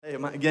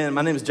Again,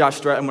 my name is Josh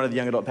Strutt. I'm one of the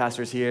young adult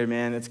pastors here,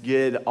 man. It's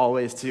good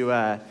always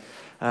to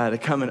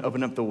come and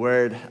open up the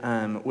Word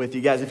with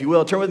you guys. If you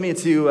will, turn with me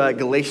to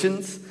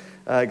Galatians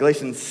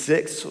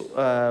 6.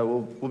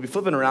 We'll be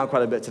flipping around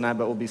quite a bit tonight,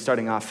 but we'll be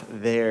starting off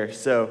there.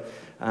 So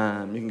you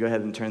can go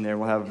ahead and turn there.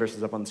 We'll have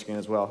verses up on the screen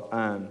as well.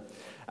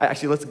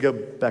 Actually, let's go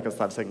back a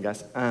second,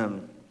 guys.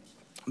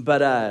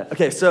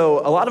 Okay,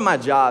 so a lot of my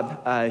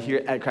job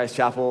here at Christ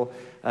Chapel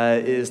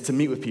is to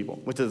meet with people,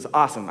 which is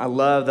awesome. I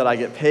love that I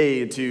get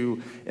paid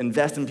to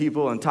invest in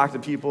people and talk to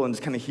people and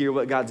just kind of hear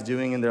what God's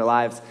doing in their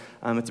lives.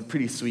 It's a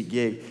pretty sweet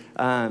gig.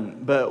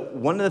 But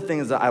one of the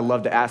things that I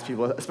love to ask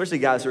people, especially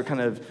guys who are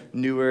kind of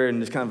newer and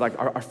just kind of like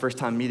our first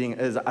time meeting,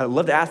 is I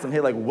love to ask them,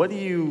 hey, like, what do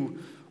you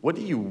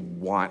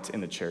want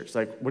in the church?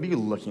 Like, what are you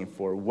looking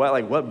for?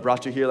 What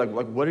brought you here? Like,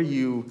 what are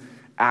you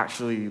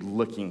actually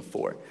looking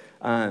for?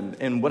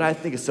 And what I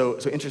think is so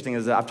interesting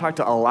is that I've talked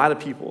to a lot of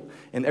people,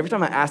 and every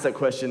time I ask that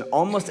question,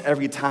 almost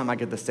every time I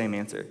get the same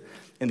answer.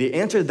 And the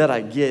answer that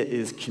I get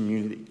is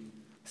community.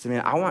 So,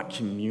 man, I want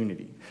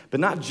community,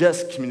 but not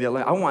just community.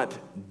 I want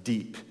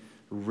deep,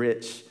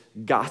 rich,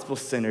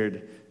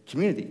 gospel-centered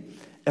community.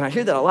 And I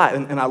hear that a lot,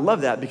 and I love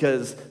that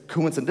because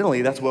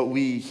coincidentally, that's what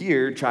we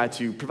here try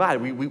to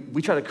provide.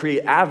 We try to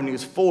create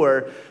avenues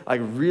for like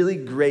really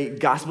great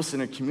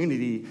gospel-centered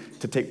community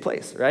to take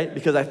place, right?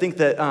 Because I think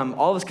that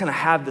all of us kind of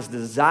have this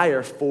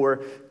desire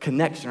for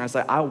connection. Right? It's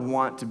like, I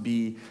want to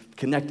be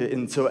connected.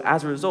 And so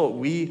as a result,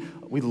 we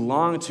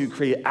long to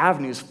create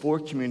avenues for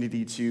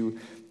community to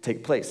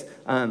take place.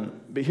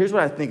 But here's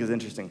what I think is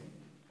interesting.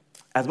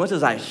 As much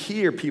as I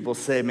hear people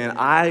say, man,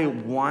 I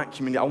want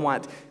community, I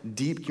want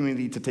deep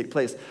community to take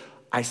place,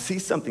 I see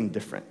something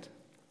different.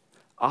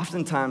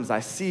 Oftentimes I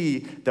see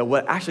that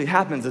what actually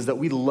happens is that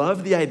we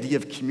love the idea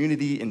of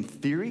community in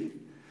theory,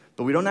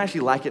 but we don't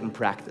actually like it in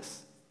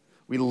practice.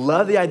 We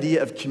love the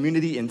idea of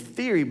community in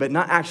theory, but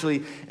not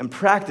actually in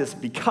practice,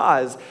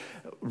 because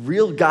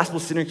real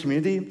gospel-centered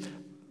community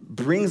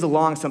brings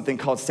along something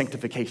called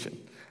sanctification.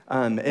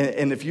 And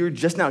if you're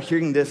just now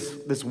hearing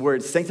this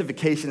word,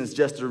 sanctification is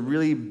just a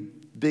really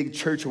big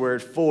church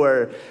word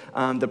for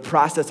the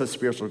process of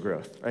spiritual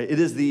growth, right? It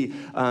is the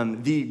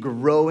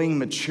growing,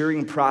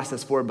 maturing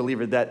process for a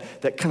believer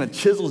that kind of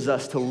chisels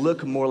us to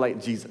look more like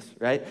Jesus,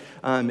 right?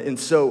 And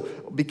so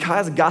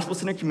because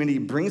gospel-centered community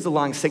brings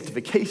along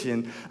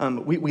sanctification,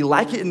 we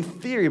like it in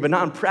theory, but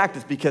not in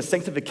practice, because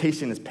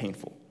sanctification is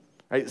painful.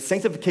 Right?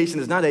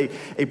 Sanctification is not a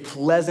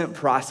pleasant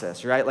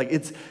process, right? Like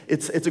it's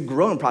a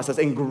growing process,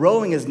 and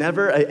growing is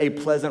never a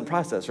pleasant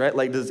process, right?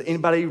 Like, does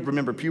anybody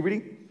remember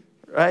puberty?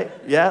 Right?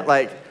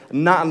 Yeah,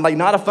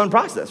 not a fun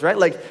process, right?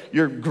 Like,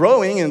 you're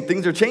growing and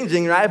things are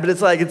changing, right? But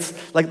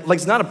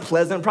it's not a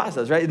pleasant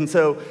process, right? And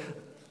so,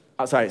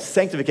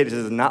 sanctification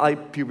is not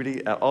like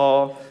puberty at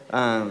all.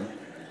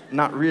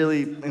 Not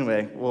really.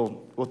 Anyway,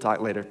 we'll talk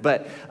later.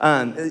 But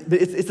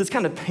it's this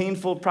kind of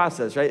painful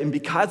process, right? And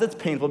because it's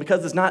painful,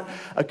 because it's not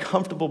a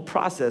comfortable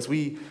process,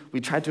 we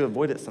try to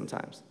avoid it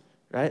sometimes,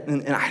 right?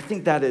 And I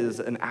think that is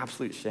an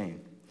absolute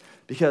shame.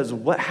 Because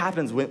what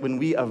happens when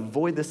we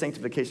avoid the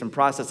sanctification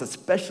process,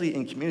 especially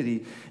in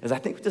community, is I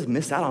think we just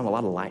miss out on a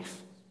lot of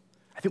life.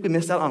 I think we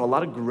miss out on a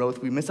lot of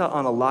growth. We miss out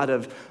on a lot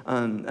of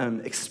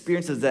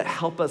experiences that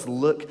help us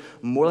look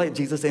more like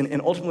Jesus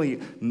and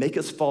ultimately make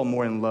us fall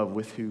more in love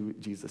with who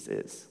Jesus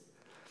is.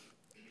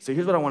 So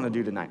here's what I want to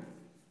do tonight.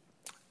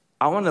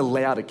 I want to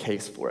lay out a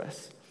case for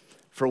us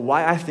for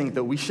why I think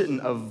that we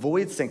shouldn't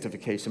avoid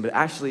sanctification, but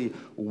actually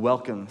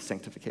welcome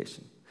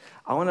sanctification.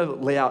 I want to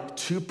lay out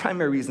two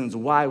primary reasons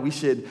why we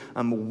should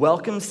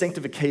welcome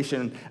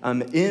sanctification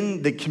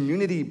in the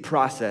community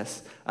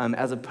process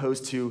as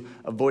opposed to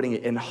avoiding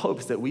it, in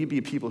hopes that we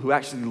be people who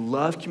actually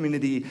love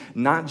community,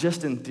 not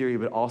just in theory,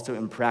 but also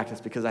in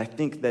practice. Because I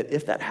think that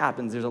if that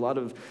happens, there's a lot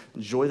of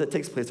joy that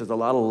takes place, there's a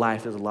lot of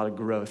life, there's a lot of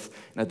growth.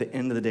 And at the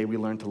end of the day, we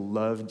learn to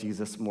love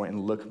Jesus more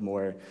and look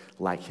more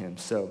like him.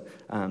 So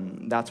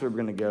that's where we're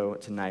going to go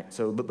tonight.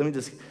 So let me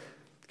just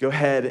go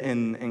ahead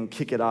and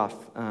kick it off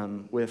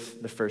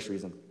with the first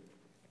reason.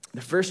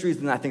 The first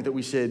reason I think that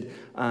we should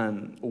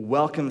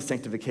welcome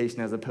sanctification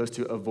as opposed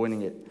to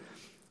avoiding it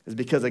is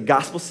because a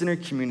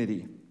gospel-centered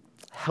community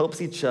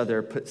helps each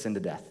other put sin to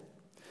death.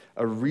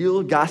 A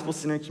real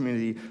gospel-centered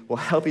community will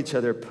help each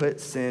other put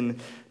sin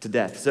to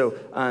death. So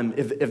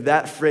if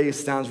that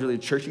phrase sounds really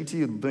churchy to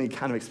you, let me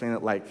kind of explain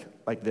it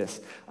like this.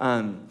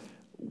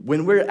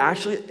 When we're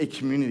actually a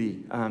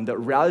community that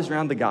rallies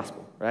around the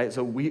gospel, right?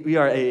 So we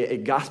are a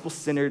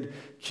gospel-centered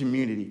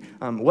community.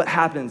 What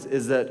happens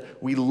is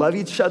that we love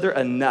each other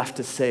enough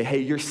to say, hey,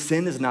 your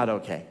sin is not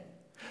okay.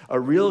 A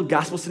real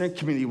gospel-centered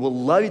community will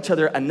love each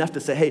other enough to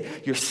say,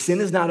 hey, your sin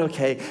is not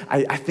okay.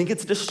 I think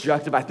it's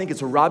destructive. I think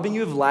it's robbing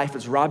you of life.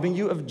 It's robbing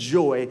you of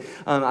joy.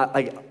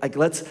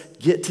 Let's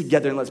get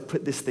together and let's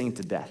put this thing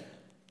to death,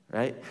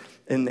 right?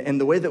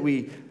 And the way that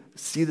we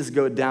see this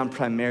go down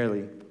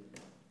primarily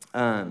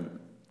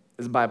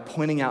is by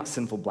pointing out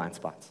sinful blind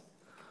spots.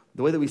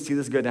 The way that we see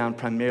this go down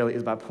primarily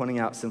is by pointing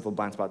out sinful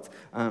blind spots.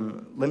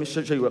 Let me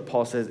show you what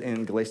Paul says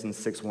in Galatians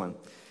 6:1.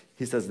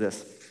 He says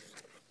this.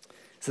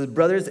 It says,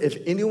 brothers,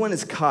 if anyone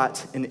is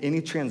caught in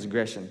any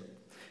transgression,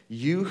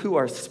 you who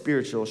are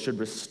spiritual should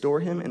restore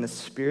him in a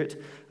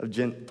spirit of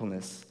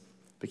gentleness.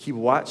 But keep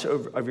watch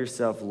of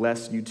yourself,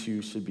 lest you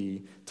too should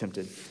be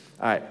tempted.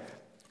 All right.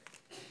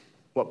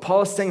 What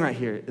Paul is saying right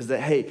here is that,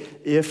 hey,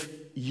 if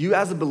you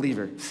as a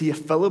believer see a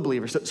fellow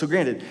believer, so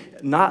granted,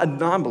 not a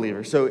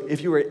non-believer. So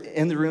if you were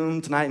in the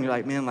room tonight and you're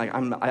like, man, like I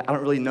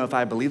don't really know if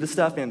I believe this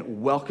stuff,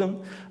 man,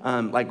 welcome.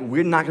 Like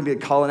we're not going to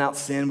be calling out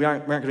sin. We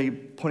aren't going to be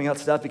pointing out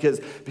stuff because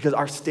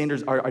our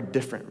standards are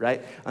different,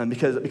 right?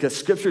 Because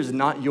Scripture is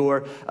not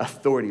your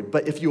authority.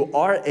 But if you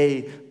are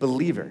a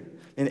believer,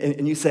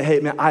 and you say, hey,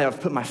 man, I have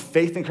put my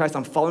faith in Christ,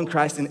 I'm following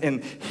Christ,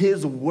 and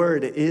his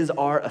word is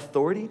our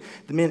authority,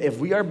 then, man, if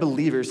we are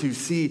believers who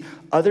see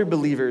other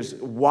believers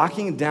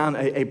walking down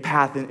a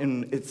path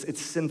and it's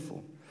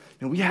sinful,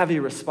 and we have a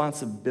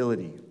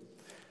responsibility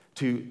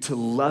to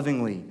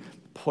lovingly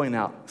point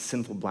out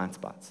sinful blind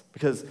spots.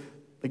 Because,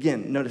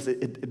 again, notice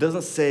it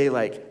doesn't say,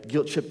 like,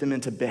 guilt trip them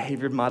into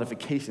behavior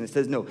modification. It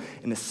says, no,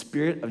 in the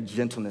spirit of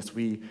gentleness,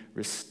 we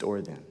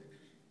restore them,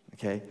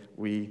 okay?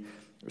 We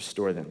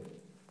restore them.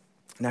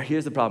 Now,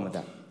 here's the problem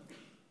with that.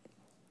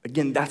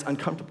 Again, that's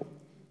uncomfortable.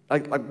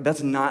 Like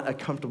that's not a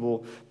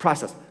comfortable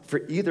process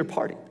for either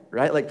party,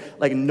 right?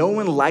 Like no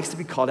one likes to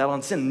be called out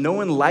on sin. No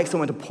one likes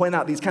someone to point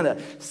out these kind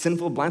of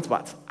sinful blind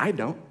spots. I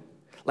don't.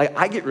 Like,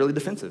 I get really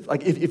defensive.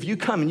 Like, if you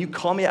come and you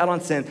call me out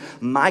on sin,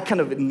 my kind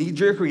of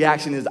knee-jerk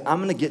reaction is I'm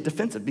going to get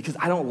defensive because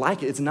I don't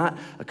like it. It's not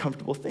a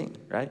comfortable thing,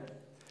 right?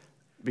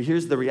 But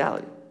here's the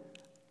reality.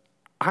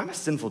 I'm a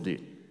sinful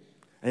dude.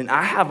 And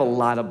I have a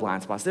lot of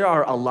blind spots. There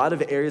are a lot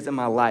of areas in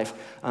my life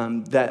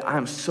that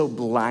I'm so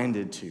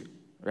blinded to,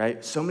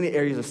 right? So many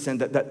areas of sin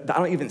that I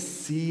don't even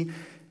see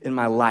in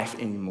my life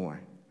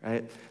anymore,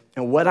 right?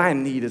 And what I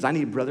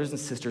need brothers and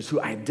sisters who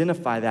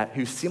identify that,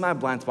 who see my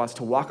blind spots,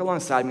 to walk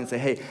alongside me and say,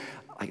 hey,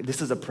 like,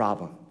 this is a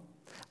problem.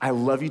 I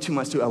love you too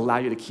much to allow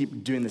you to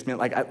keep doing this, man.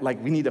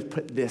 Like we need to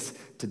put this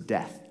to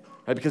death.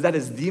 Right? Because that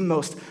is the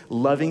most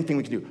loving thing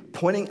we can do.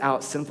 Pointing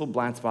out sinful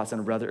blind spots on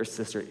a brother or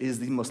sister is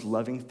the most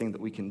loving thing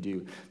that we can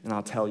do, and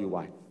I'll tell you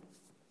why.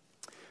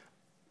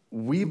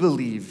 We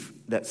believe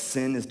that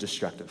sin is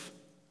destructive,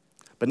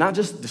 but not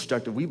just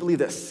destructive. We believe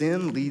that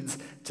sin leads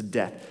to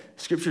death.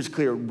 Scripture is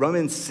clear.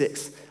 Romans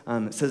 6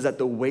 says that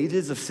the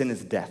wages of sin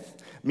is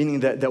death,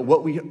 meaning that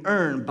what we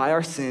earn by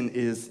our sin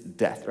is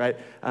death, right?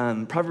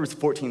 Proverbs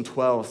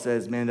 14:12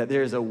 says, man, that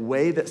there is a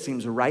way that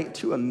seems right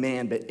to a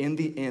man, but in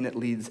the end it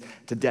leads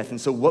to death. And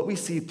so what we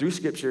see through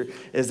Scripture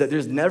is that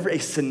there's never a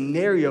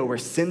scenario where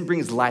sin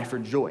brings life or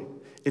joy.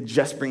 It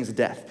just brings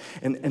death.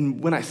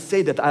 And when I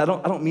say death, I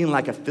don't mean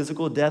like a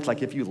physical death,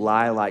 like if you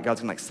lie, like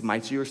God's gonna like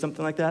smite you or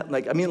something like that.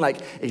 Like I mean like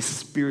a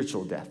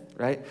spiritual death,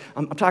 right?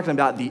 I'm talking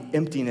about the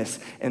emptiness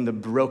and the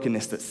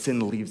brokenness that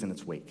sin leaves in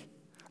its wake.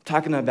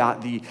 Talking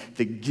about the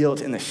guilt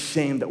and the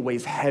shame that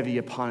weighs heavy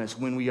upon us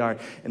when we are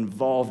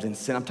involved in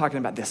sin. I'm talking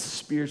about this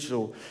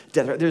spiritual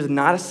death. Right? There's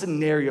not a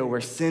scenario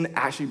where sin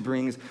actually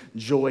brings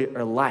joy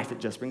or life. It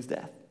just brings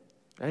death.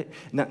 Right?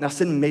 Now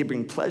sin may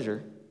bring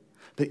pleasure,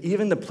 but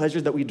even the pleasure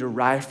that we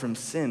derive from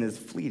sin is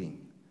fleeting.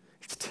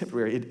 It's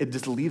temporary. It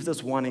just leaves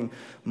us wanting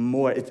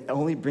more. It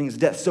only brings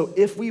death. So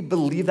if we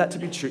believe that to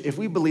be true, if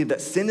we believe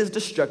that sin is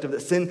destructive,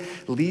 that sin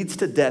leads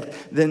to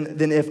death,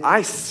 then if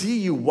I see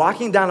you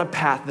walking down a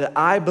path that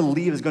I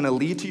believe is going to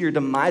lead to your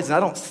demise and I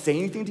don't say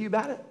anything to you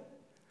about it,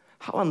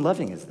 how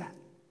unloving is that?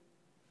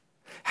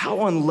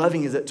 How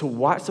unloving is it to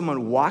watch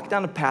someone walk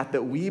down a path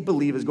that we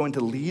believe is going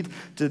to lead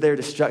to their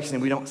destruction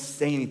and we don't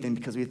say anything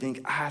because we think,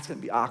 it's going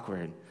to be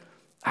awkward.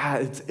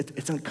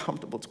 It's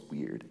uncomfortable. It's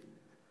weird.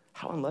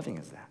 How unloving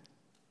is that?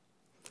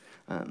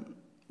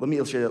 Let me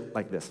illustrate it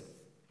like this.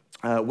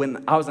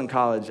 When I was in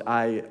college,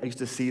 I used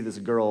to see this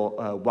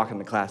girl walking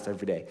to class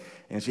every day,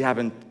 and she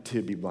happened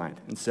to be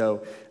blind. And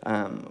so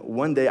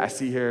one day I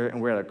see her,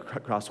 and we're at a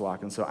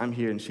crosswalk, and so I'm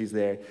here and she's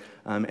there.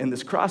 And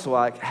this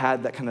crosswalk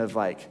had that kind of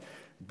like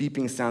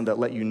beeping sound that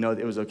let you know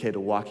that it was okay to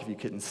walk if you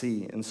couldn't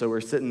see. And so we're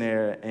sitting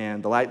there,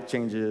 and the light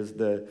changes,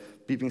 the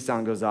beeping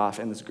sound goes off,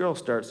 and this girl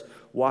starts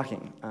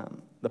walking.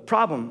 The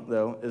problem,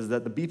 though, is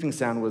that the beeping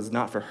sound was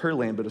not for her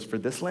lane, but it was for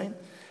this lane.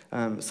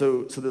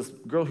 So this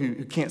girl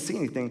who can't see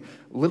anything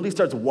literally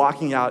starts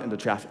walking out into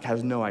traffic,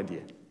 has no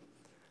idea.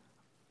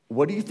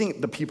 What do you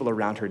think the people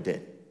around her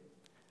did?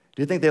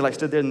 Do you think they like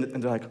stood there and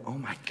they're like, oh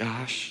my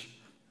gosh,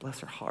 bless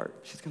her heart,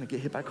 she's gonna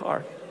get hit by a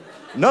car?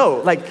 No,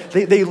 like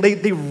they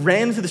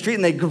ran into the street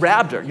and they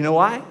grabbed her. You know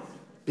why?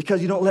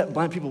 Because you don't let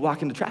blind people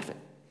walk into traffic,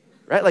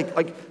 right?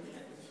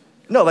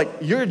 No, like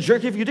you're a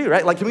jerk if you do,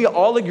 right? Like can we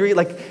all agree,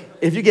 like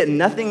if you get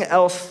nothing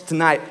else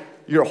tonight,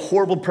 you're a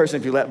horrible person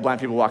if you let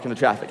blind people walk into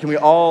traffic. Can we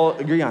all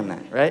agree on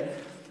that, right?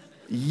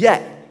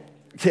 Yet,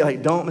 okay,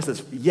 like don't miss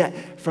this.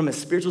 Yet, from a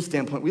spiritual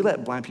standpoint, we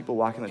let blind people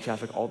walk into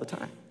traffic all the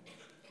time.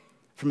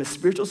 From a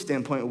spiritual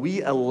standpoint,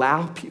 we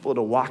allow people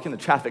to walk into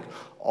traffic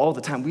all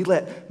the time. We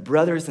let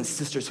brothers and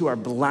sisters who are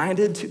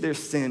blinded to their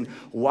sin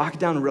walk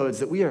down roads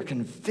that we are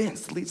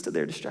convinced leads to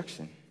their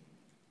destruction.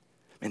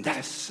 And that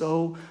is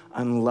so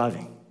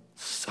unloving,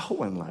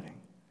 so unloving.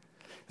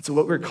 So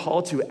what we're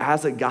called to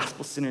as a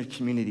gospel-centered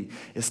community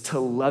is to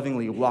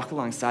lovingly walk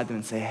alongside them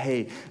and say,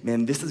 hey,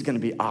 man, this is going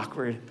to be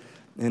awkward.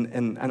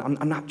 And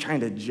I'm not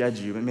trying to judge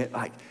you. I mean,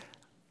 like,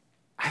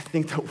 I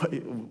think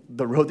that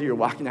the road that you're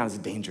walking down is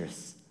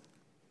dangerous.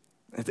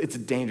 It's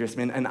dangerous,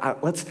 man. And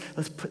let's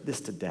put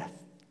this to death.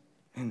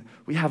 And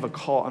we have a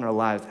call on our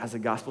lives as a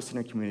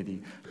gospel-centered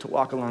community to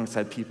walk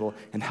alongside people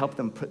and help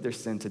them put their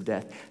sin to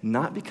death.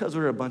 Not because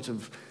we're a bunch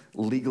of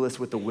legalists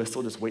with a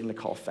whistle just waiting to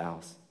call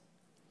fouls,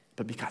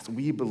 but because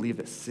we believe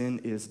that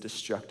sin is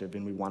destructive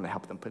and we want to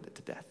help them put it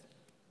to death.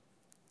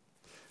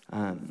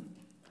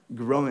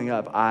 Growing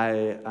up,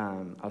 I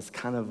was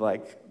kind of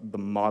like the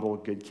model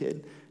good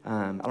kid.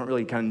 I don't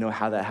really kind of know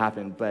how that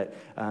happened, but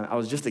I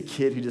was just a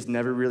kid who just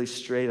never really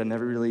strayed. I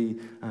never really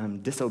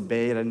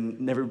disobeyed. I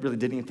never really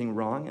did anything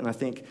wrong. And I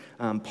think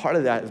part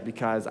of that is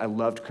because I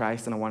loved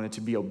Christ and I wanted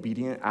to be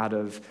obedient out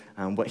of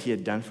what he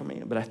had done for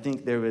me. But I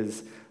think there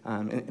was,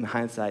 in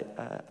hindsight,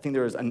 I think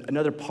there was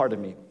another part of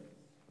me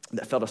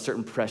that felt a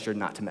certain pressure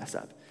not to mess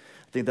up.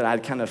 I think that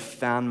I'd kind of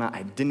found my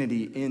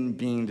identity in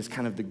being just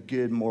kind of the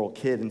good moral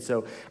kid. And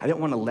so I didn't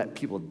want to let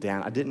people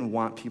down. I didn't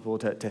want people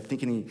to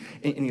think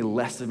any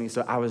less of me.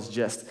 So I was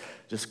just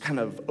kind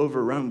of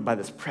overrun by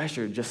this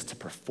pressure just to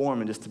perform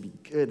and just to be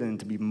good and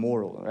to be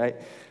moral, right?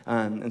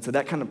 And so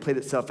that kind of played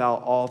itself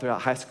out all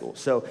throughout high school.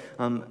 So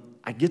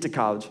I get to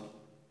college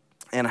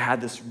and I had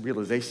this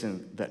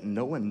realization that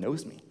no one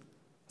knows me.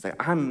 It's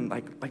like, I'm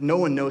like no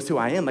one knows who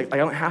I am. Like I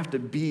don't have to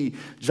be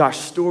Josh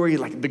Story,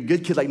 like the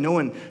good kid. Like no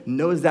one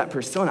knows that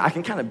persona. I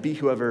can kind of be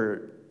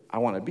whoever I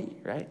want to be,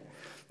 right?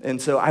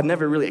 And so I'd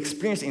never really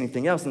experienced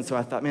anything else. And so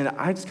I thought, man,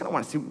 I just kind of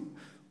want to see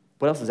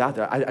what else is out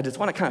there. I just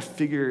want to kind of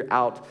figure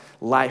out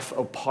life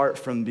apart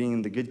from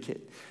being the good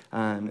kid.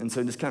 And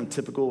so just kind of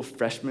typical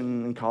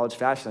freshman in college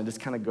fashion, I just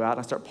kind of go out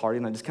and I start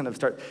partying. I just kind of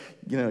start,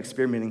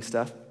 experimenting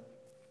stuff.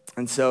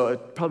 And so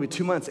probably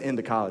 2 months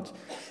into college,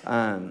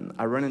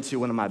 I run into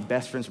one of my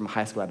best friends from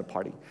high school at a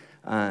party.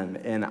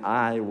 And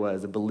I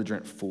was a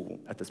belligerent fool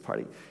at this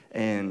party.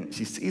 And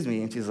she sees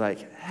me and she's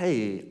like,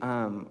 hey, do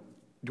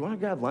you want to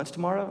grab lunch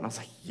tomorrow? And I was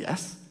like,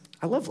 yes,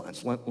 I love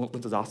lunch.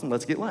 Lunch is awesome.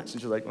 Let's get lunch.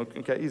 And she's like,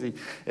 okay, easy.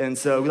 And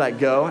so we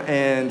go.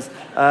 And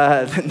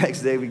the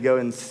next day we go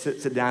and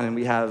sit down and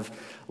we have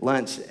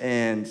lunch.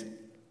 And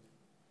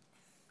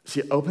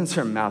she opens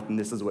her mouth and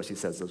this is what she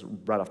says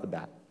right off the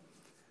bat.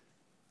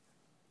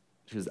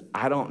 She goes,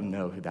 I don't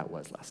know who that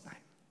was last night.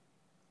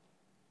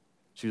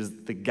 She was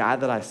the guy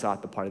that I saw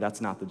at the party.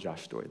 That's not the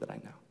Josh Story that I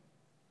know.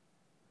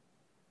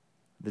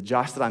 The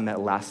Josh that I met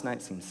last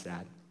night seemed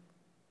sad.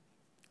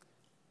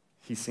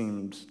 He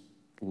seemed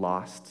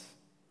lost.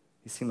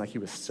 He seemed like he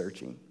was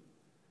searching.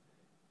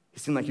 He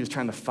seemed like he was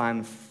trying to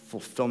find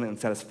fulfillment and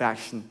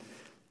satisfaction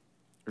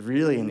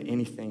really in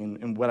anything.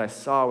 And what I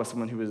saw was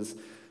someone who was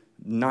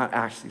not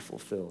actually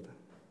fulfilled.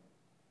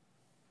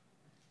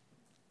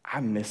 I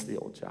miss the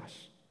old Josh.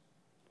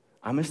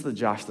 I miss the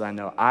Josh that I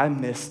know. I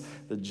miss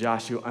the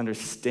Josh who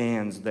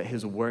understands that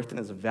his worth and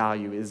his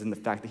value is in the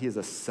fact that he is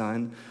a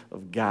son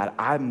of God.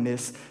 I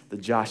miss the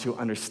Josh who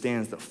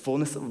understands that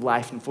fullness of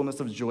life and fullness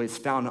of joy is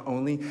found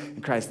only in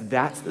Christ.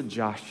 That's the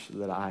Josh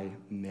that I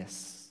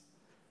miss.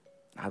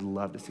 I'd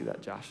love to see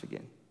that Josh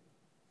again.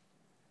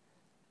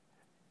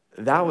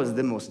 That was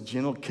the most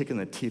gentle kick in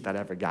the teeth I'd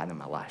ever gotten in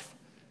my life.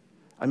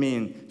 I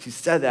mean, she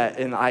said that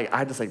and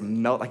I just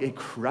melt, it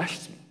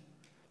crushed me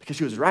because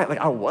she was right.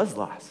 I was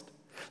lost.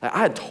 I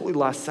had totally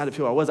lost sight of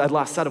who I was. I'd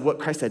lost sight of what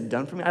Christ had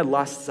done for me. I'd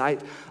lost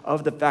sight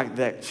of the fact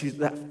that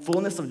that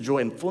fullness of joy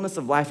and fullness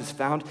of life is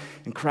found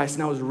in Christ.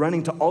 And I was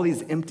running to all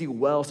these empty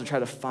wells to try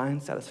to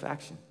find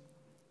satisfaction.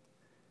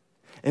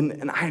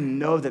 And I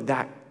know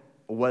that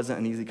wasn't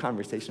an easy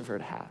conversation for her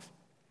to have.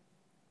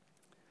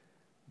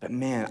 But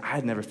man, I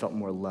had never felt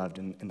more loved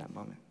in that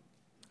moment.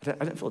 I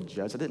didn't feel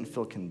judged. I didn't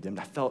feel condemned.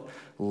 I felt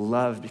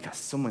loved because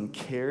someone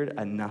cared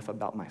enough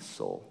about my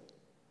soul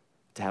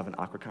to have an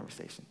awkward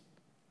conversation.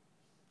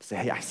 Say,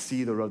 hey, I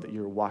see the road that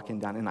you're walking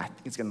down, and I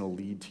think it's going to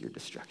lead to your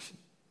destruction.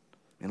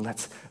 And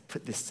let's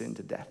put this sin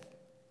to death.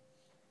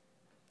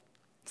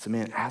 So,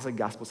 man, as a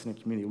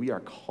gospel-centered community, we are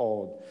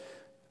called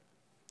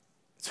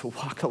to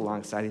walk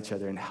alongside each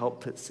other and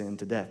help put sin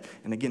to death.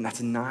 And again,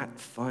 that's not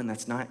fun.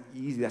 That's not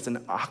easy. That's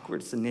an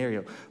awkward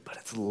scenario, but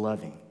it's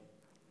loving.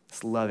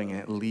 It's loving,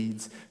 and it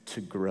leads to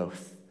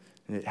growth,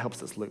 and it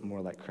helps us look more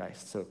like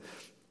Christ. So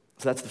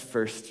that's the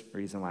first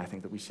reason why I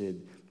think that we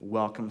should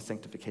welcome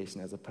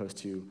sanctification as opposed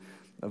to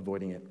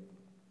avoiding it.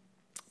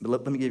 But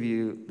let me give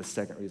you the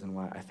second reason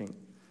why I think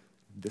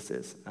this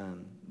is.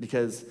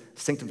 Because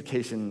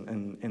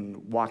sanctification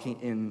and walking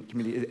in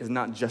community is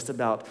not just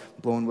about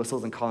blowing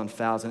whistles and calling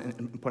fouls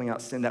and pointing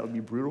out sin. That would be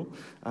brutal.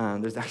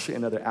 There's actually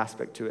another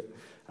aspect to it,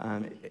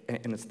 and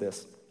it's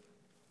this.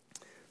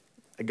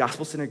 A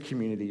gospel-centered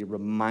community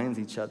reminds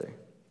each other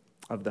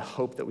of the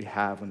hope that we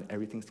have when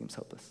everything seems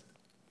hopeless.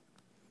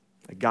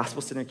 A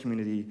gospel-centered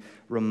community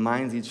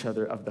reminds each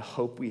other of the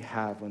hope we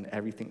have when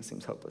everything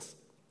seems hopeless.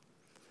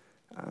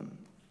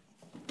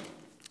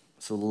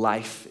 So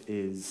life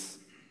is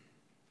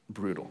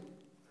brutal.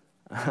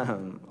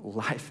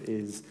 Life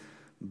is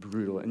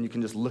brutal. And you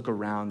can just look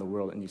around the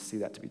world and you see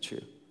that to be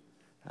true.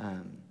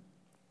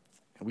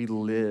 We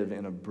live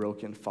in a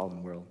broken,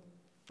 fallen world.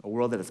 A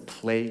world that is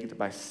plagued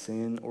by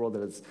sin, a world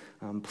that is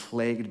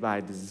plagued by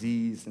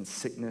disease and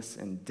sickness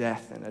and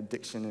death and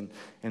addiction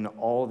and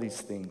all these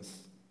things.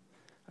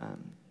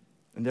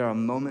 And there are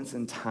moments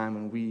in time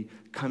when we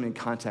come in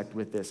contact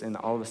with this and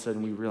all of a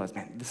sudden we realize,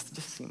 man, this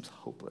just seems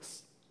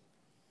hopeless.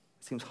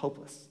 It seems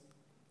hopeless.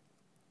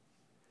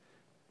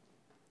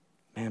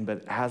 Man,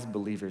 but as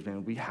believers,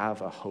 man, we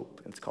have a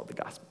hope, and it's called the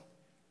gospel.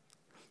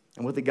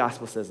 And what the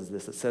gospel says is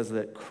this. It says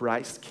that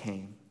Christ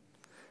came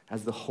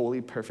as the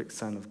holy, perfect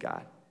Son of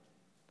God.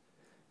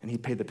 And he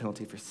paid the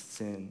penalty for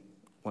sin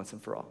once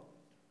and for all.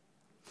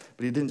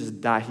 But he didn't just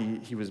die,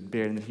 he was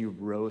buried, and then he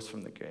rose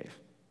from the grave.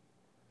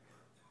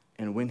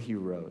 And when he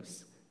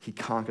rose, he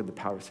conquered the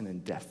power of sin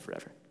and death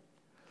forever.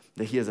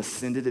 That he has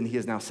ascended and he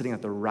is now sitting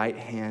at the right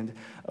hand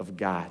of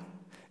God,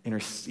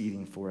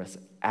 interceding for us,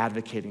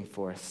 advocating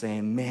for us,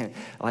 saying, man,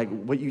 like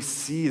what you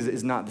see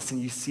is not the sin.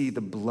 You see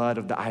the blood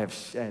of the I have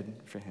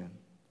shed for him,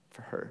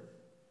 for her.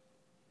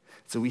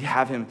 So we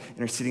have him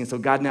interceding. So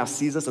God now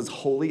sees us as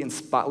holy and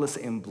spotless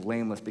and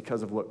blameless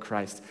because of what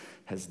Christ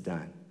has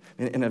done.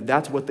 And if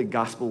that's what the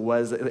gospel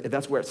was, if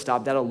that's where it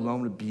stopped, that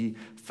alone would be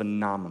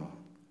phenomenal.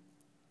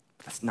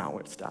 But that's not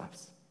where it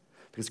stops.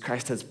 Because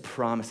Christ has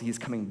promised he's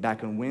coming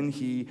back, and when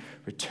he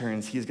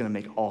returns, he's going to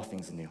make all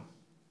things new.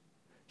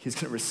 He's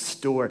going to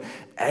restore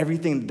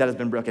everything that has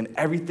been broken,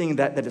 everything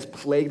that is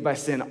plagued by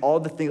sin, all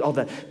the things, all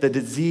the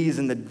disease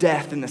and the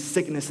death and the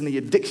sickness and the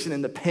addiction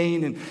and the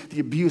pain and the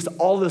abuse,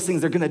 all those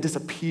things are going to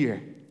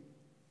disappear.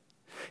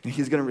 And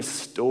he's going to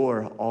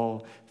restore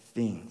all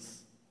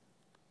things.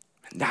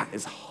 And that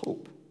is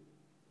hope.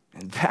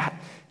 And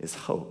that is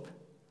hope.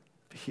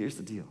 But here's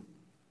the deal.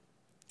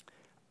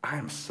 I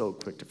am so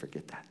quick to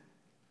forget that.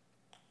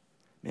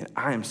 Man,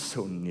 I am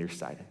so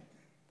nearsighted.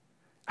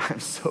 I'm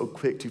so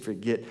quick to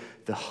forget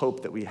the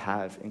hope that we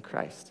have in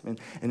Christ.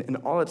 And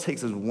all it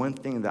takes is one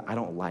thing that I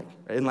don't like.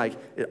 Right?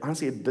 And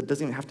honestly, it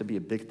doesn't even have to be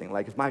a big thing.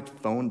 Like if my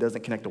phone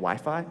doesn't connect to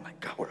Wi-Fi, I'm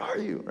like, God, where are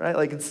you? Right?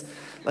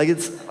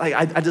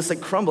 I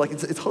just crumble. Like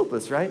it's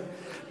hopeless, right?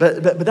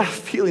 But that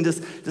feeling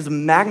just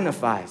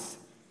magnifies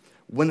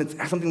when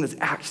it's something that's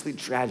actually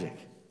tragic.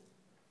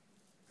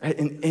 Right?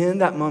 And in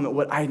that moment,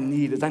 what I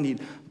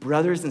need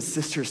brothers and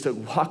sisters to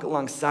walk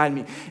alongside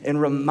me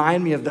and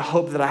remind me of the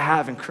hope that I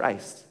have in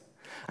Christ.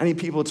 I need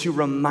people to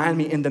remind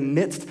me in the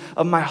midst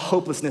of my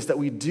hopelessness that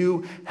we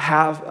do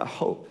have a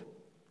hope,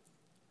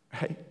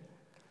 right?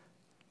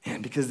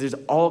 And because there's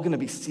all going to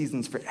be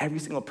seasons for every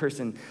single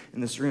person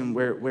in this room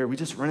where we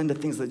just run into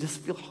things that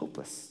just feel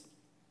hopeless.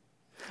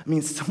 I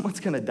mean, someone's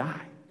going to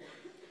die.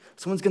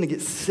 Someone's going to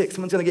get sick.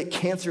 Someone's going to get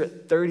cancer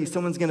at 30.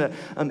 Someone's going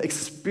to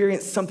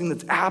experience something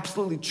that's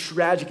absolutely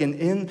tragic. And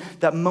in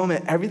that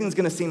moment, everything's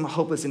going to seem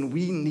hopeless. And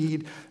we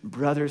need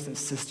brothers and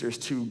sisters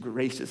to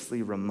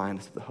graciously remind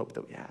us of the hope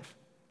that we have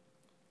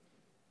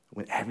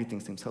when everything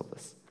seems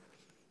hopeless.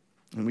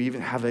 And we even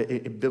have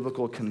a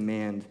biblical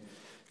command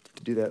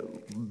to do that.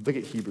 Look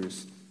at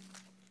Hebrews.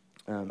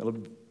 It'll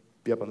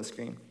be up on the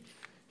screen.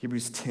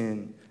 Hebrews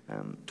 10,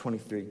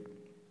 23.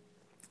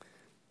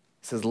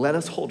 It says, let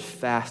us hold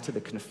fast to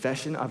the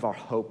confession of our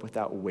hope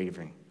without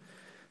wavering,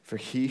 for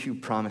he who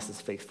promised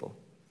is faithful.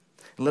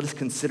 And let us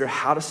consider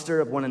how to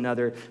stir up one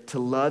another to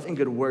love and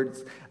good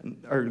works,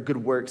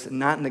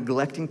 not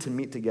neglecting to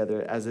meet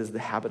together as is the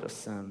habit of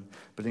some,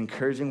 but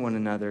encouraging one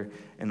another,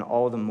 and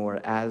all the more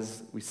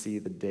as we see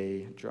the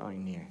day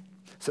drawing near.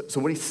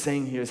 So what he's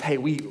saying here is, hey,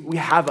 we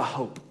have a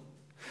hope.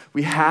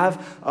 We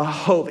have a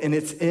hope, and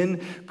it's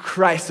in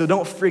Christ. So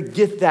don't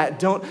forget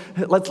that.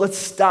 Let's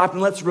stop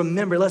and let's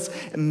remember. Let's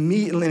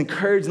meet and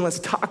encourage and let's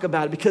talk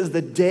about it, because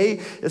the day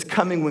is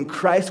coming when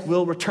Christ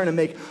will return and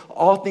make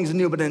all things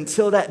new. But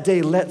until that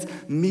day, let's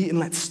meet and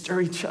let's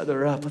stir each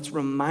other up. Let's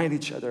remind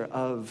each other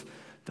of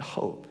the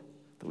hope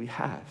that we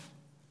have.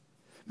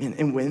 Man,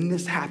 and when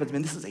this happens,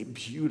 man, this is a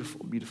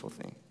beautiful, beautiful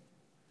thing.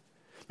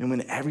 And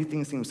when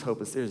everything seems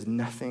hopeless, there's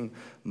nothing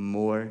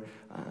more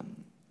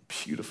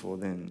beautiful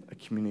than a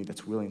community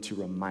that's willing to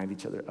remind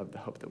each other of the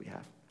hope that we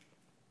have.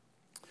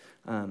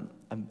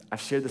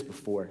 I've shared this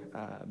before,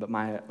 but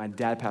my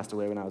dad passed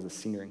away when I was a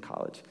senior in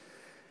college.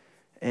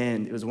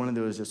 And it was one of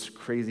those just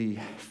crazy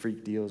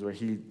freak deals where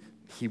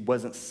he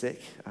wasn't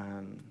sick.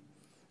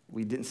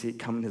 We didn't see it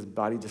coming. His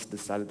body just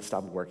decided to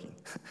stop working.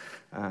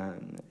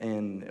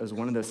 And it was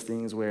one of those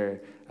things where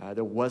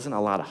there wasn't a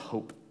lot of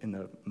hope in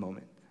the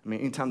moment. I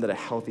mean, anytime that a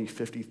healthy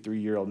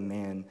 53-year-old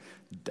man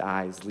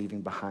dies, leaving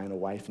behind a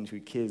wife and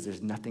 2 kids,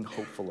 there's nothing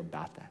hopeful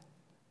about that.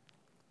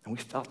 And we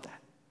felt that.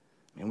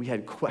 And we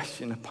had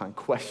question upon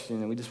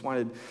question, and we just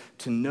wanted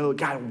to know,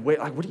 God, what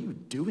are you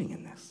doing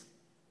in this?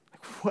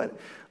 What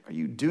are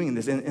you doing in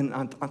this? And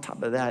on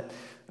top of that,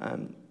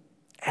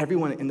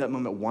 everyone in that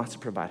moment wants to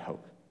provide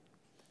hope.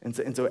 And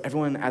so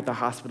everyone at the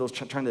hospital is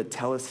trying to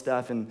tell us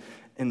stuff, and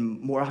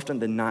more often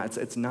than not,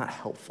 it's not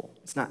helpful.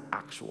 It's not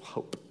actual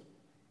hope,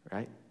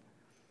 right?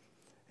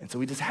 And so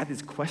we just had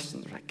these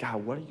questions, like,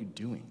 God, what are you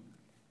doing?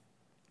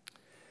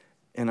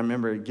 And I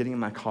remember getting in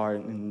my car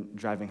and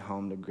driving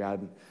home to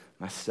grab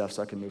my stuff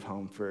so I could move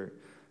home for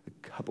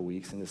a couple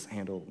weeks and just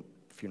handle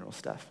funeral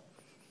stuff.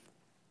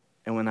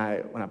 And when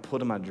I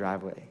pulled in my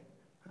driveway,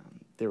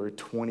 there were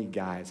 20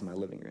 guys in my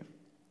living room.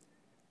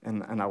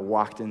 And I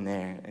walked in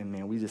there, and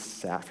man, we just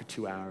sat for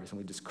 2 hours, and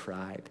we just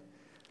cried,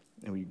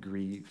 and we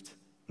grieved,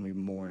 and we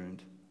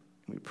mourned,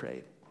 and we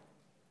prayed.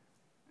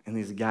 And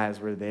these guys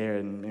were there,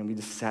 and we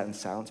just sat in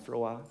silence for a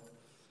while.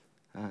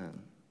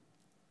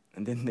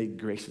 And then they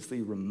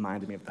graciously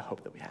reminded me of the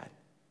hope that we had.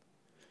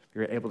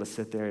 We were able to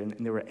sit there,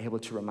 and they were able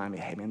to remind me,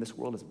 hey, man, this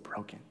world is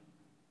broken.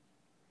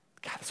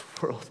 God, this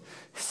world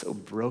is so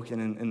broken,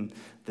 and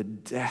the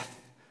death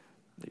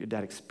that your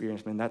dad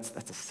experienced, man, that's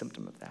a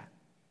symptom of that.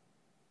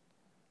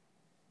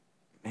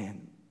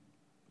 Man,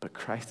 but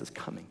Christ is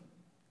coming.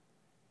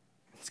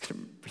 He's going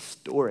to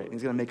restore it.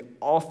 He's going to make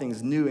all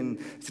things new, and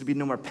it's going to be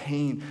no more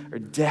pain or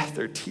death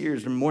or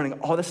tears or mourning.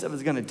 All this stuff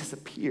is going to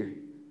disappear.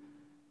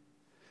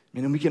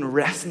 And we can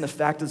rest in the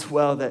fact as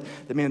well that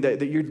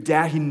your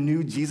dad, he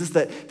knew Jesus,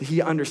 that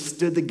he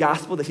understood the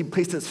gospel, that he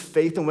placed his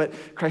faith in what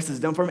Christ has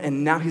done for him,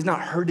 and now he's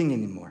not hurting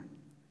anymore.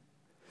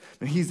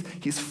 And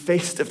he's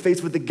face to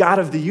face with the God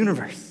of the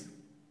universe.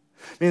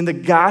 The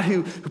God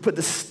who put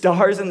the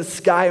stars in the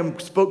sky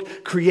and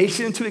spoke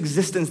creation into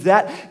existence,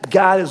 that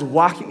God is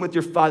walking with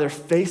your Father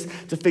face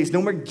to face.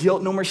 No more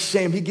guilt, no more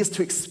shame. He gets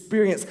to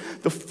experience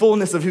the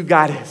fullness of who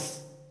God is.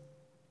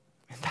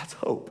 And that's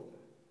hope.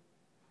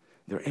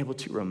 They were able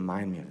to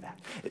remind me of that.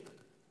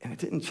 And it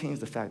didn't change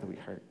the fact that we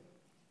hurt.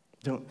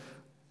 Don't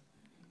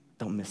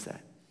miss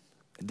that.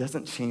 It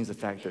doesn't change the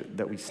fact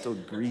that we still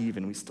grieve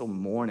and we still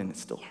mourn and it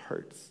still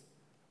hurts.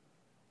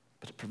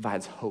 But it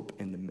provides hope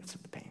in the midst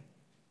of the pain.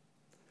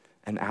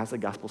 And as a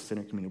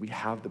gospel-centered community, we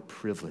have the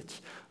privilege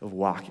of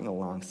walking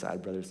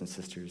alongside brothers and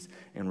sisters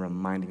and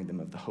reminding them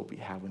of the hope we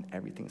have when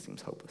everything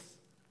seems hopeless.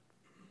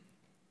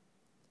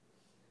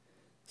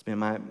 So,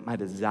 man, my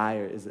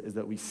desire is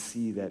that we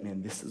see that,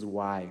 man, this is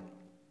why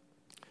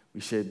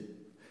we should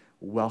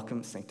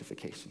welcome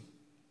sanctification.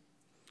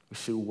 We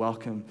should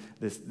welcome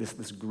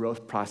this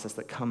growth process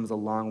that comes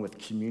along with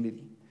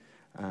community.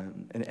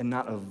 And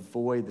not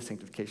avoid the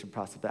sanctification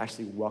process, but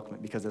actually welcome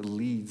it because it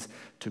leads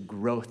to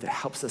growth. It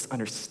helps us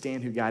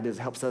understand who God is.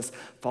 It helps us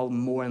fall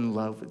more in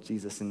love with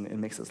Jesus and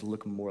makes us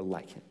look more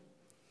like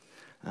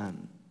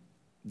him.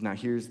 Now,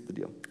 here's the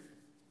deal.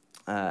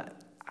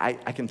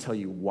 I can tell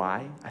you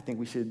why I think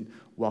we should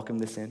welcome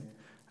this in,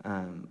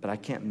 but I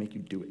can't make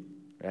you do it,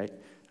 right?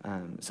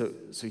 So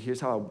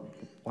here's how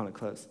I want to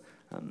close.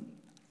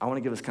 I want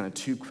to give us kind of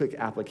 2 quick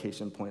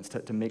application points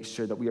to make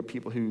sure that we are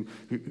people who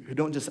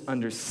don't just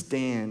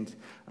understand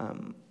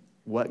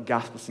what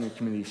gospel-centered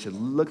community should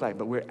look like,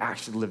 but we're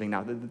actually living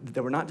out.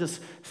 That we're not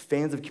just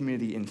fans of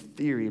community in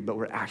theory, but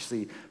we're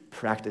actually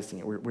practicing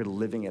it. We're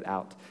living it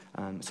out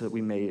so that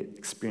we may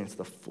experience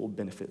the full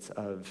benefits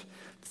of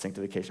the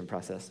sanctification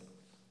process.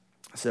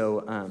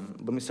 So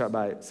let me start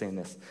by saying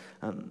this.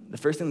 The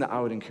first thing that I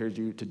would encourage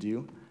you to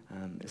do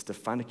is to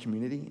find a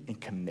community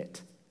and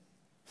commit.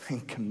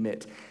 And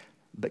commit.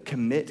 But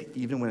commit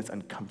even when it's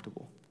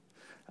uncomfortable.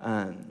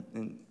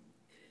 And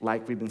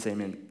like we've been saying,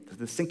 man,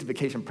 the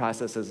sanctification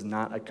process is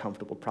not a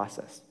comfortable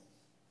process,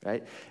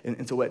 right?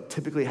 And so what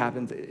typically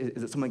happens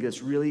is that someone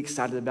gets really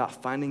excited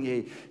about finding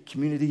a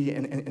community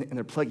and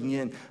they're plugging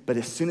in, but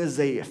as soon as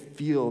they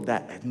feel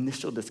that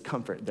initial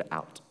discomfort, they're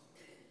out,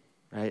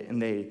 right?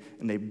 And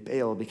they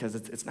bail because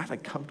it's not a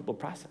comfortable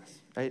process,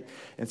 right?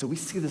 And so we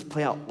see this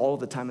play out all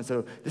the time, and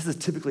so this is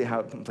typically how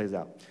it plays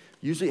out.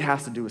 Usually it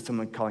has to do with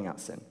someone calling out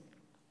sin.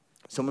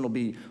 Someone will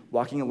be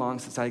walking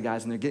alongside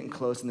guys, and they're getting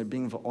close, and they're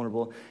being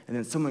vulnerable, and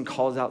then someone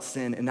calls out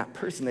sin, and that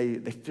person,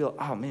 they feel,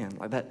 oh, man,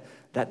 like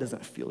that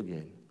doesn't feel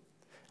good.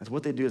 And so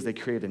what they do is they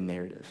create a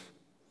narrative,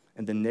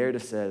 and the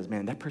narrative says,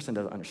 man, that person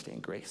doesn't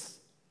understand grace.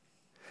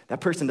 That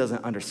person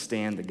doesn't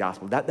understand the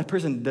gospel. That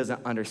person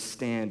doesn't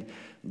understand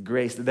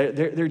grace. They're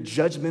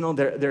judgmental.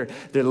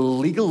 They're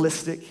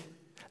legalistic.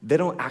 They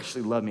don't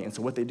actually love me. And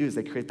so what they do is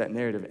they create that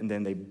narrative, and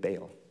then they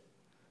bail.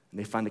 And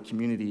they find a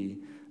community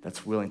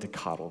that's willing to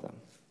coddle them,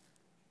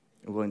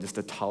 and willing just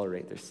to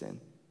tolerate their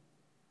sin.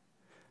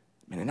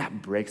 Man, and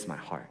that breaks my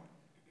heart.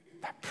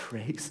 That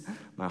breaks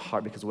my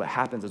heart because what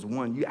happens is,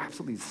 1, you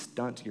absolutely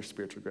stunt your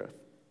spiritual growth.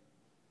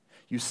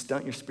 You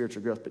stunt your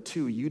spiritual growth, but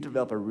 2, you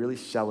develop a really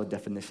shallow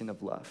definition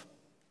of love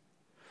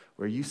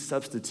where you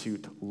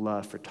substitute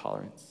love for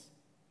tolerance.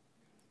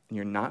 And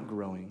you're not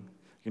growing.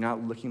 You're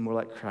not looking more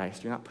like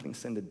Christ. You're not putting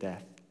sin to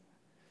death.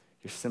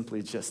 You're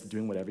simply just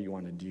doing whatever you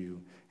want to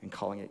do and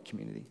calling it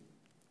community.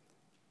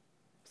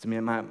 So,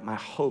 man, my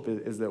hope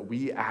is that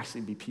we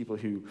actually be people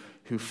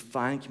who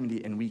find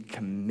community and we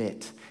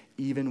commit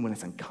even when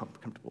it's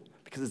uncomfortable,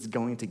 because it's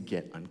going to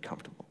get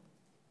uncomfortable,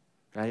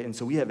 right? And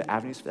so we have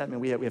avenues for that. Man,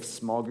 we have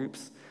small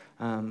groups.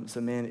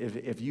 So, man,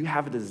 if you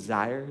have a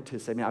desire to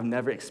say, man, I've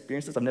never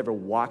experienced this, I've never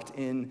walked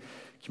in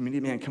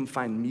community, man, come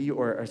find me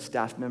or a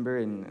staff member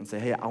and say,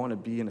 hey, I want to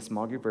be in a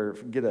small group, or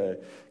get a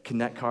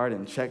Connect card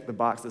and check the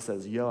box that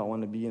says, yo, I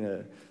want to be in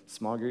a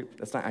small group.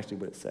 That's not actually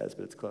what it says,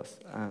 but it's close.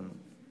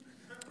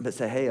 but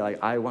say, hey,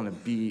 like I want to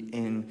be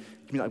in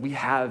community. Like we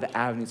have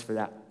avenues for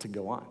that to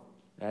go on,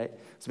 right?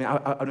 So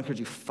I would encourage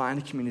you, find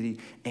a community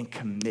and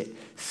commit.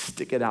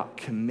 Stick it out,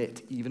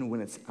 commit, even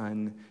when it's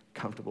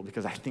uncomfortable,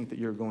 because I think that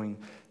you're going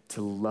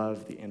to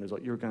love the end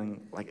result. You're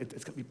going, like,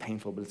 it's going to be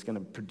painful, but it's going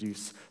to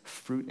produce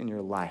fruit in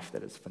your life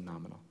that is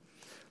phenomenal.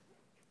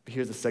 But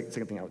here's the second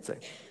thing I would say.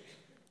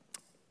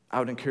 I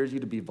would encourage you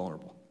to be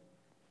vulnerable.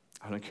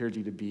 I would encourage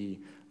you to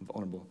be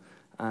vulnerable.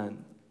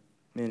 Man,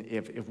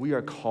 if we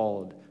are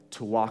called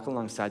to walk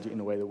alongside you in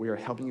a way that we are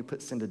helping you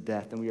put sin to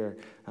death, and we are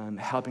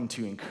helping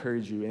to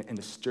encourage you and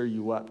to stir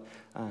you up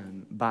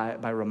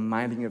by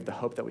reminding you of the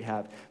hope that we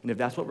have, and if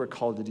that's what we're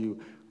called to do,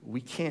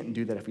 we can't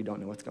do that if we don't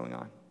know what's going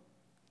on.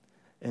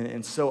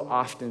 And so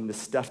often, the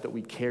stuff that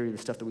we carry, the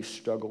stuff that we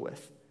struggle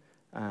with,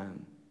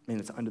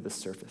 it's under the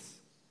surface.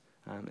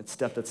 It's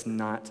stuff that's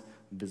not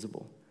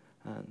visible.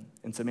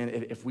 And so, man,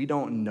 if we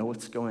don't know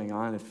what's going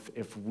on,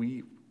 if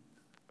we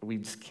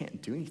just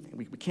can't do anything.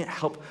 We can't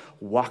help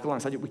walk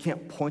alongside you. We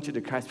can't point you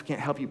to Christ. We can't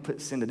help you put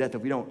sin to death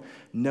if we don't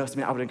know. So,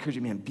 man, I would encourage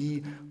you, man,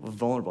 be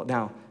vulnerable.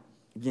 Now,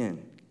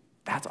 again,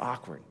 that's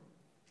awkward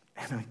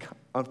and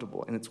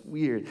uncomfortable, and it's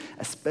weird,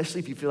 especially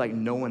if you feel like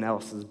no one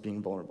else is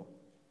being vulnerable,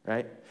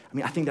 right?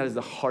 I think that is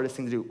the hardest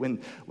thing to do,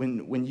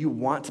 when you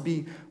want to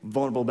be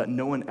vulnerable, but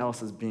no one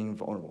else is being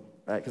vulnerable,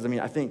 right? Because,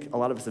 I think a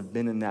lot of us have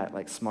been in that,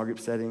 like, small group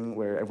setting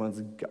where everyone's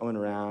going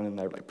around and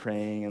they're, like,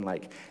 praying, and,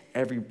 like,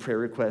 every prayer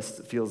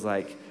request feels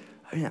like,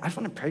 I just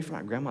want to pray for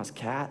my grandma's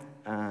cat.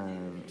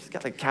 She's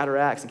got, like,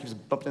 cataracts and keeps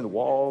bumping into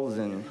walls,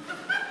 and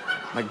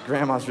my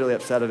grandma's really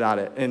upset about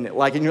it. And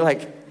you're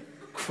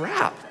like,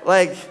 crap.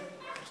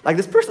 Like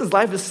this person's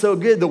life is so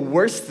good. The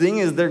worst thing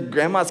is their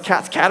grandma's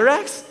cat's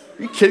cataracts?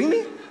 Are you kidding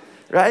me?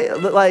 Right?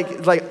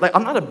 Like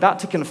I'm not about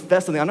to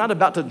confess something. I'm not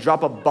about to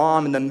drop a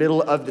bomb in the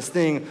middle of this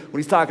thing when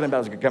he's talking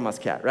about his grandma's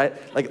cat, right?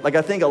 Like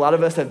I think a lot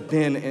of us have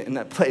been in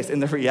that place.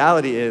 And the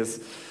reality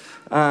is,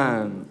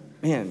 I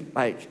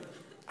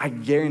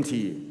guarantee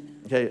you,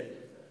 okay,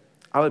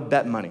 I would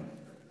bet money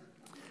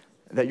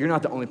that you're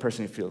not the only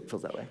person who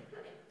feels that way.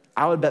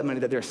 I would bet money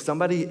that there's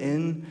somebody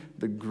in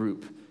the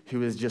group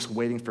who is just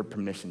waiting for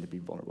permission to be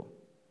vulnerable.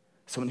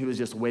 Someone who is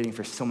just waiting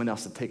for someone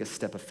else to take a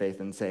step of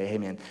faith and say, hey,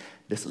 man,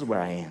 this is where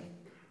I am.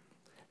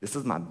 This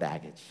is my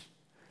baggage.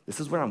 This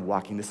is where I'm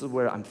walking. This is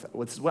what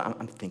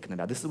I'm thinking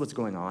about. This is what's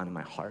going on in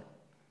my heart.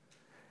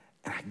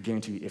 And I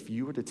guarantee you, if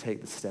you were to take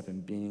the step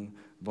in being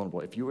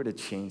vulnerable, if you were to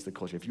change the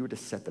culture, if you were to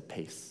set the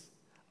pace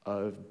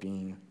of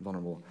being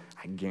vulnerable,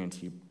 I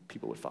guarantee you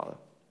people would follow.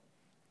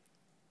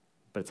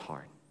 But it's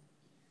hard.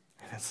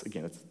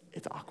 And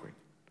it's awkward.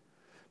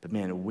 But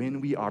man,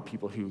 when we are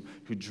people who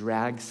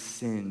drag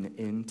sin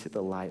into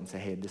the light and say,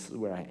 hey, this is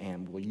where I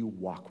am, will you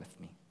walk with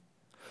me?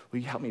 Will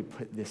you help me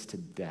put this to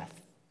death?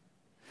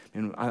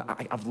 And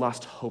I've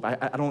lost hope.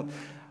 I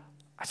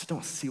just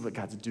don't see what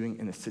God's doing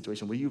in this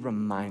situation. Will you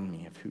remind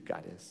me of who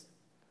God is?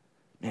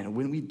 Man,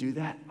 when we do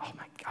that, oh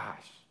my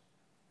gosh,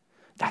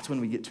 that's when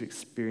we get to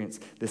experience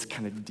this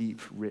kind of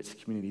deep,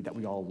 rich community that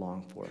we all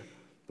long for,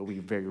 but we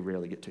very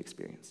rarely get to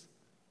experience.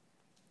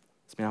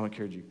 So man, I would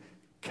encourage you,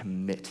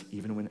 commit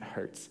even when it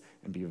hurts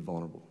and be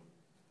vulnerable.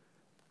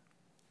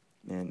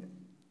 And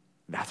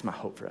that's my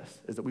hope for us,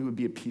 is that we would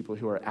be a people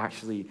who are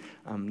actually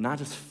not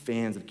just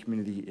fans of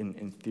community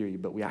in theory,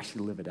 but we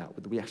actually live it out,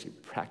 that we actually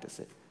practice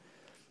it.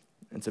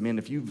 And so, man,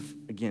 if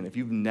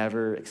you've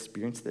never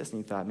experienced this and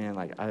you thought, man,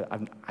 like,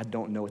 I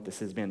don't know what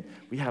this is, man,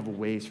 we have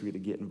ways for you to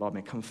get involved.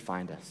 Man, come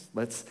find us.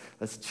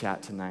 Let's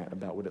chat tonight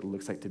about what it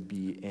looks like to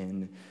be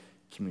in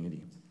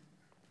community.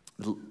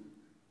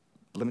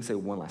 Let me say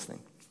one last thing.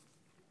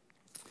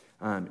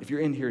 If you're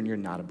in here and you're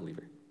not a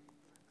believer,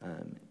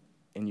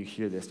 and you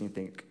hear this and you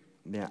think,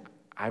 man,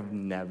 I've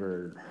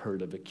never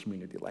heard of a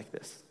community like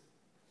this.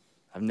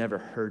 I've never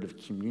heard of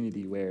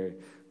community where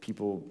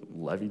people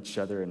love each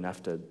other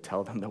enough to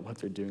tell them that what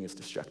they're doing is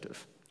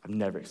destructive. I've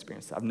never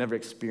experienced that. I've never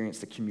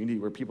experienced a community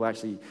where people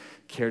actually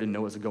care to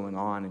know what's going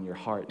on in your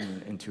heart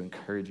and to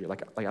encourage you.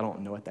 Like I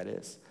don't know what that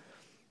is.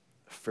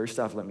 First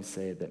off, let me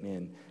say that,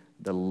 man,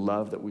 the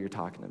love that we are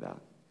talking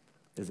about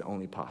is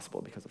only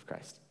possible because of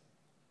Christ.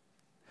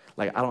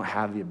 Like, I don't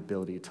have the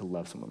ability to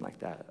love someone like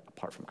that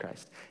apart from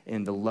Christ.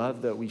 And the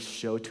love that we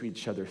show to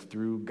each other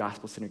through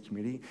gospel-centered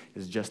community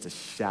is just a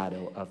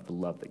shadow of the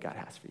love that God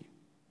has for you.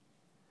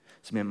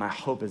 So, man, my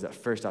hope is that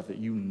first off, that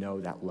you know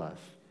that love.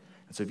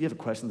 And so if you have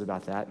questions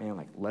about that, man,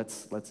 like,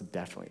 let's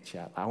definitely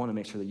chat. I want to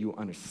make sure that you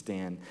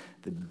understand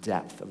the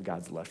depth of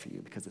God's love for you,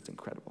 because it's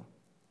incredible.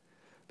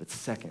 But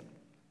second,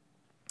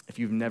 if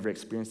you've never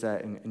experienced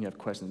that and you have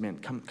questions, man,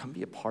 come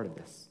be a part of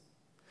this.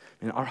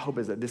 And our hope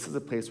is that this is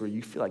a place where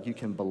you feel like you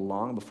can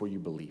belong before you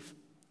believe.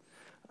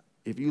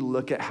 If you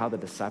look at how the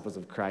disciples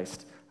of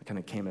Christ kind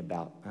of came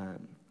about,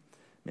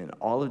 man,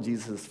 all of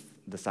Jesus'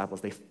 disciples,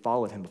 they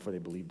followed him before they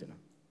believed in him.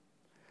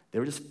 They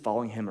were just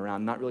following him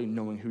around, not really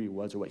knowing who he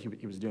was or what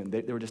he was doing.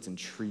 They were just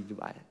intrigued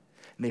by it.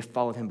 And they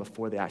followed him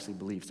before they actually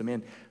believed. So,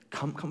 man,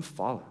 come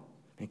follow.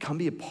 And come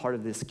be a part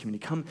of this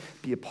community. Come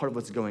be a part of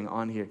what's going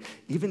on here.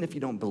 Even if you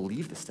don't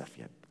believe this stuff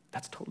yet,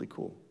 that's totally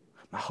cool.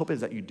 My hope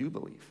is that you do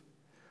believe.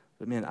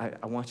 But man,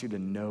 I want you to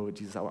know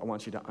Jesus. I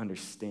want you to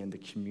understand the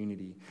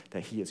community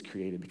that he has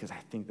created, because I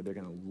think that they're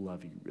going to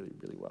love you really,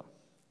 really well.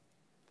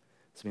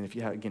 So, man, if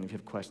you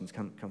have questions,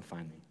 come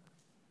find me.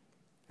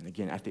 And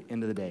again, at the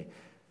end of the day,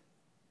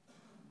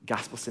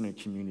 gospel-centered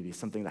community is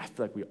something that I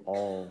feel like we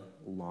all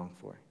long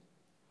for.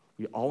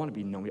 We all want to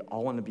be known. We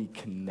all want to be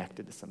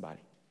connected to somebody.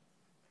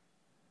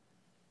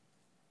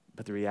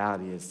 But the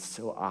reality is,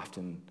 so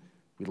often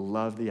we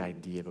love the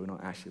idea, but we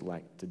don't actually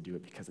like to do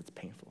it because it's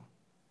painful.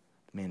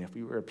 Man, if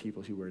we were a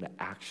people who were to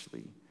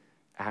actually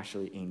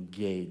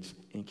engage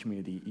in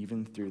community,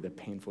 even through the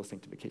painful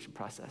sanctification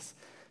process,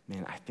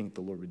 man, I think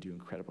the Lord would do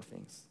incredible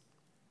things.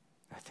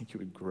 I think you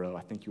would grow. I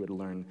think you would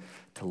learn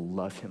to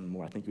love him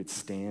more. I think you would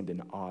stand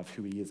in awe of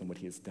who he is and what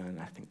he has done.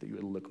 I think that you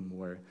would look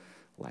more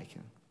like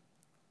him.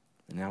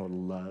 And I would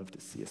love to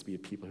see us be a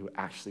people who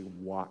actually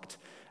walked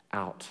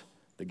out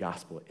the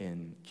gospel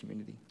in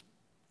community,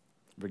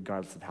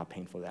 regardless of how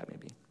painful that may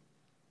be.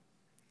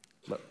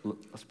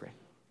 Let's pray.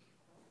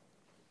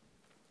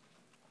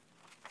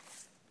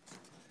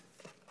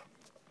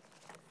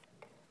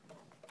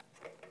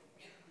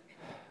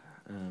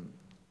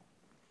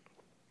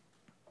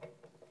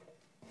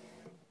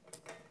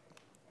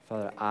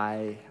 Father,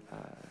 I'm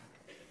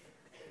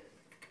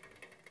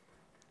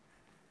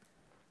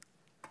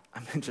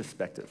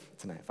introspective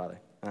tonight, Father.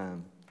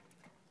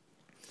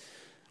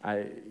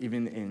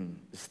 Even in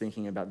just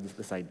thinking about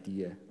this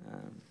idea,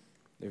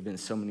 there have been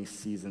so many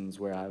seasons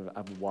where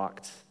I've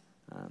walked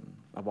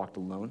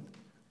alone,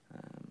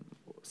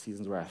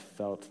 seasons where I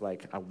felt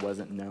like I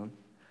wasn't known,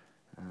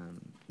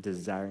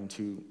 desiring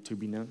to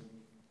be known.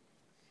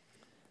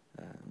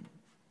 And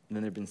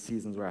then there have been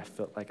seasons where I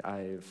felt like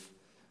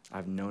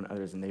I've known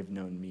others and they've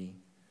known me.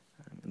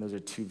 And those are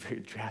two very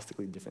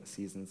drastically different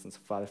seasons. And so,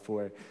 Father,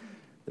 for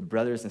the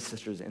brothers and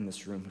sisters in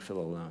this room who feel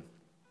alone,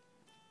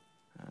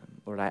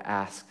 Lord, I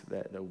ask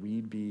that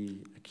we be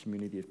a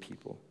community of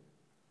people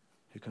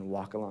who can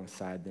walk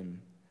alongside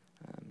them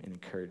and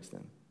encourage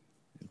them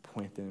and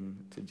point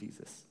them to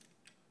Jesus.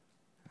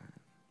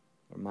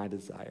 Or my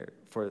desire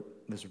for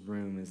this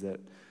room is that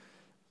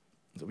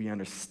we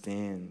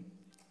understand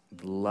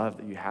the love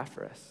that you have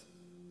for us.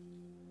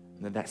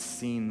 And that's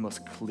seen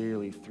most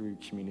clearly through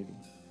community,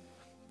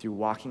 through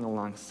walking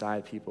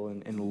alongside people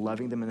and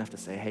loving them enough to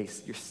say, hey,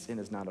 your sin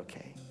is not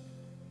okay.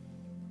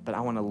 But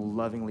I want to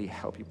lovingly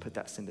help you put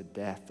that sin to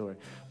death, or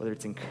whether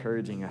it's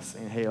encouraging us,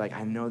 saying, hey, like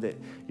I know that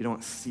you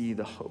don't see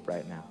the hope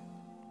right now,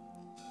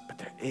 but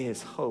there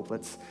is hope.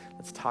 Let's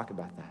talk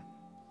about that.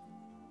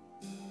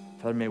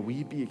 Father, may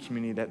we be a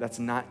community that's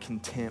not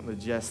content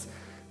with just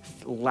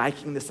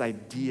liking this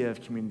idea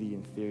of community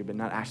in theory, but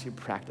not actually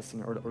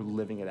practicing or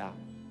living it out.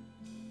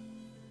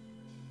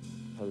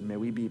 Father, may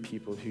we be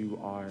people who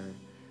are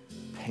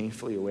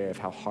painfully aware of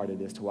how hard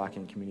it is to walk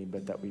in community,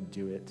 but that we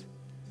do it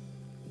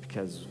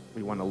because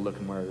we want to look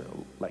more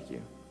like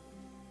you.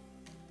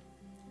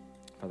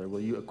 Father, will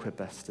you equip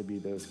us to be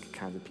those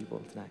kinds of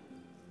people tonight?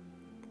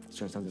 Let's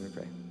turn something and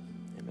pray.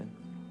 Amen.